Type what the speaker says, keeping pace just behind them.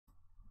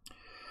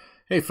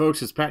Hey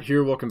folks, it's Pat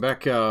here. Welcome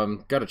back.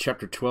 Got a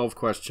Chapter 12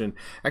 question.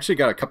 Actually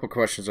got a couple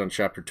questions on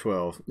Chapter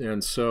 12.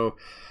 And so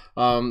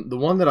the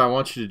one that I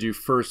want you to do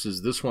first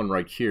is this one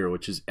right here,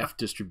 which is F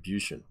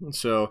distribution.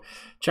 So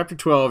Chapter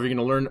 12, you're going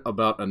to learn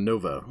about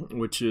ANOVA,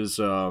 which is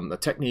a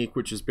technique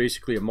which is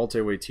basically a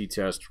multi-way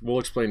t-test. We'll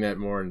explain that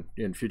more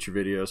in future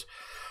videos.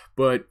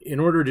 But in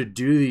order to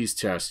do these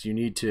tests, you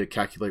need to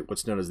calculate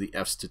what's known as the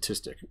F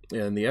statistic.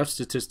 And the F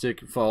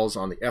statistic falls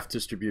on the F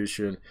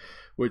distribution,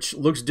 which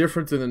looks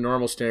different than the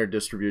normal standard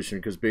distribution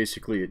because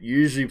basically it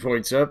usually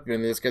points up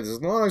and it's got this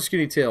long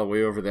skinny tail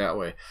way over that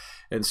way.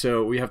 And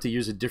so we have to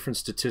use a different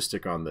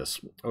statistic on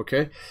this,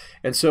 okay?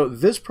 And so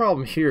this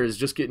problem here is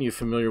just getting you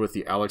familiar with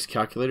the ALEKS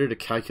calculator to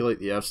calculate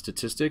the F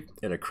statistic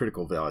and a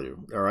critical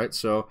value, all right?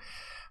 So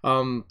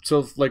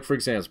like for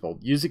example,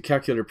 use the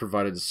calculator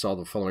provided to solve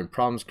the following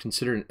problems.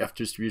 Consider an F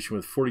distribution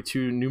with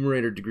 42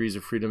 numerator degrees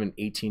of freedom and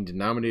 18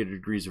 denominator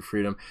degrees of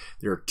freedom.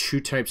 There are two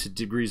types of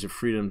degrees of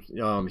freedom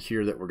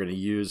here that we're going to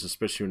use,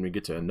 especially when we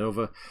get to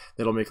ANOVA.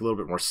 That'll make a little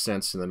bit more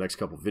sense in the next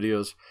couple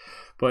videos.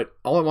 But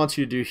all I want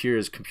you to do here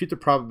is compute the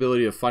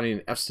probability of finding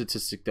an F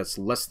statistic that's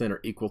less than or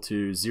equal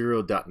to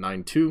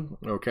 0.92,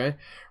 okay?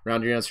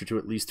 Round your answer to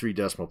at least 3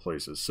 decimal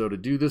places. So to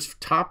do this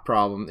top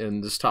problem,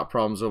 and this top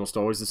problem is almost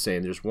always the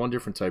same, there's one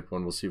different type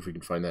one. We'll see if we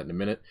can find that in a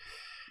minute.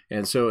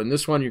 And so in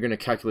this one, you're going to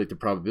calculate the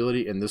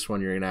probability. In this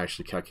one, you're going to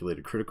actually calculate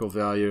a critical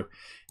value.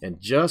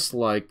 And just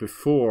like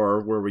before,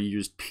 where we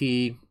used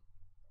P,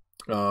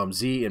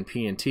 Z, and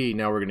P and T,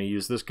 now we're going to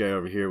use this guy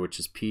over here, which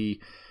is P,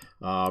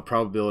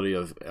 probability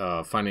of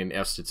finding an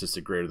F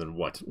statistic greater than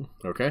what,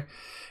 okay?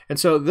 And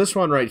so this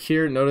one right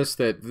here, notice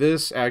that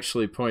this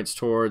actually points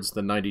towards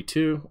the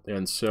 92,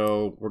 and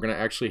so we're going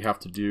to actually have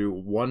to do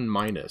 1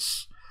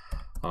 minus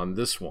on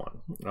this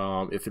one.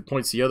 If it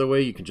points the other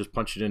way, you can just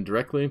punch it in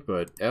directly,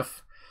 but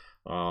F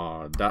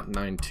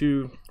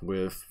 .92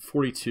 with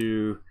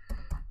 42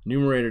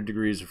 numerator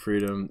degrees of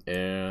freedom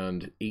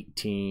and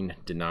 18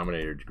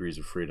 denominator degrees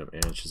of freedom,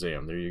 and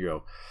Shazam, there you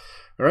go.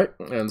 All right,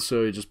 and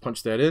so you just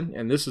punch that in,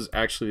 and this is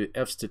actually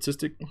F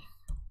statistic,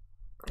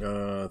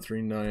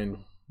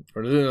 39,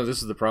 or no,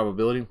 this is the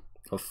probability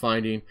of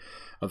finding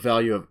a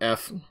value of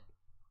F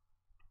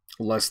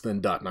less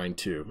than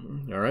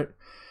 .92, all right?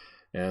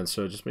 And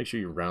so just make sure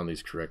you round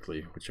these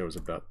correctly, which I was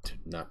about to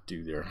not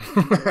do there.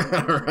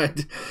 All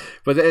right,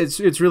 but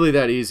it's really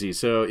that easy.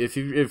 So if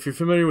you're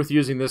familiar with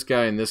using this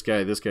guy and this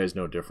guy is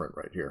no different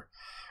right here.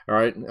 All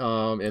right,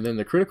 and then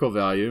the critical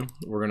value,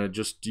 we're going to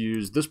just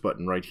use this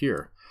button right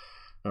here.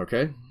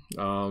 Okay,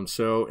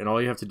 so and all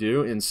you have to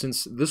do, and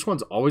since this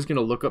one's always going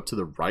to look up to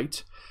the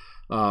right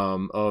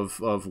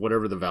of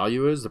whatever the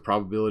value is, the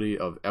probability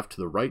of F to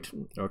the right.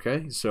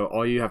 Okay, so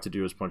all you have to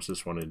do is punch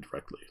this one in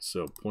directly.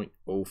 So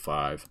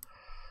 0.05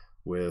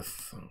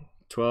 with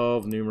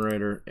 12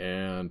 numerator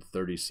and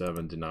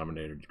 37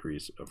 denominator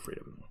degrees of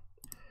freedom.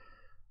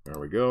 There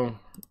we go,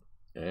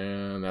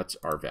 and that's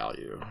our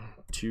value,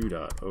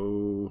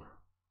 2.025.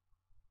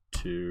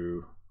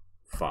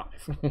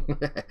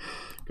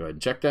 Go ahead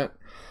and check that.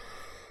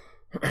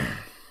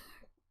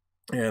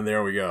 And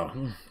there we go.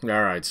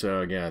 All right, so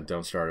again,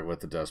 don't start it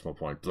with the decimal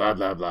point, blah,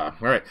 blah, blah.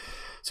 All right,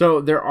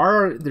 so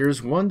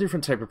there's one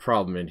different type of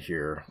problem in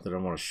here that I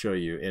want to show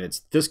you, and it's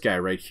this guy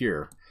right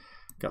here.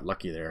 Got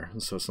lucky there.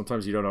 So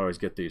sometimes you don't always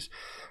get these.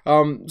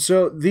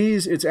 So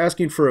these, it's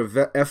asking for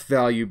a F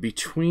value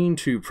between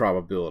two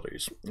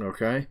probabilities,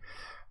 okay?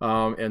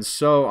 And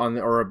so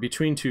or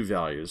between two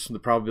values, the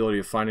probability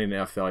of finding an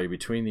F value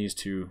between these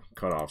two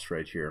cutoffs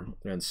right here.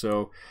 And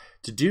so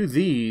to do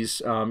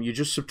these, you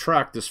just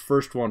subtract this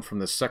first one from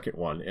the second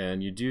one,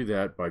 and you do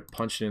that by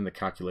punching in the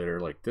calculator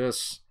like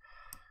this.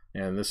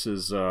 And this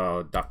is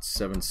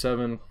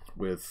 .77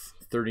 with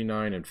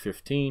 39 and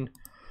 15.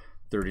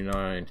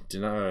 39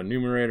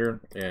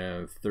 numerator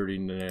and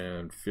 39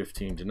 and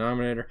 15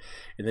 denominator,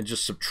 and then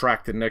just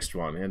subtract the next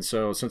one. And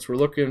so since we're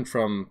looking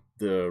from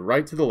the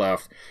right to the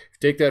left, if you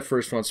take that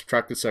first one,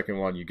 subtract the second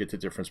one, you get the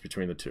difference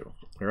between the two.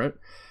 All right,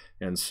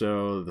 and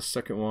so the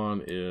second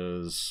one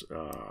is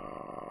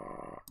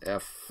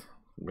F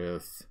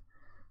with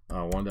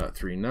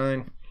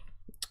 1.39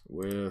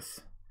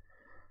 with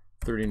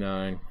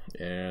 39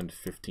 and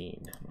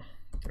 15.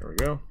 There we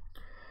go.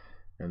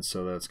 And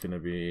so that's going to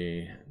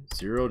be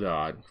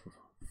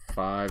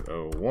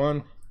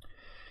 0.501,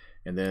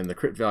 and then the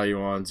crit value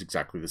on is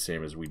exactly the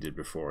same as we did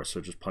before,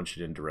 so just punch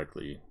it in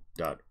directly,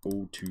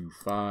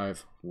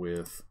 0.025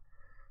 with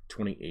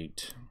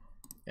 28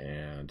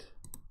 and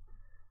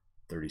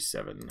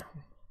 37.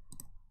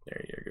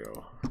 There you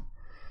go.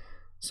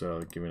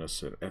 So giving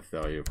us an F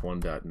value of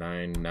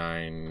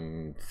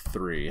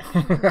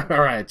 1.993.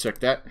 All right, check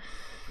that.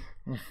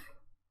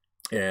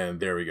 And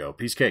there we go,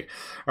 piece of cake.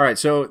 All right,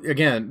 so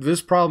again,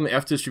 this problem,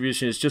 F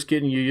distribution, is just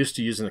getting you used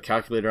to using the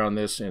calculator on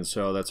this, and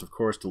so that's of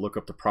course to look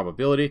up the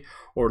probability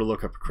or to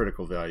look up a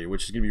critical value,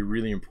 which is going to be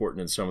really important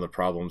in some of the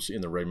problems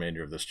in the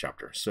remainder of this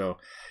chapter. So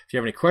if you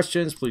have any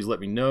questions, please let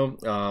me know.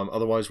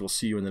 Otherwise, we'll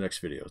see you in the next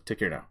video. Take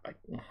care now. Bye.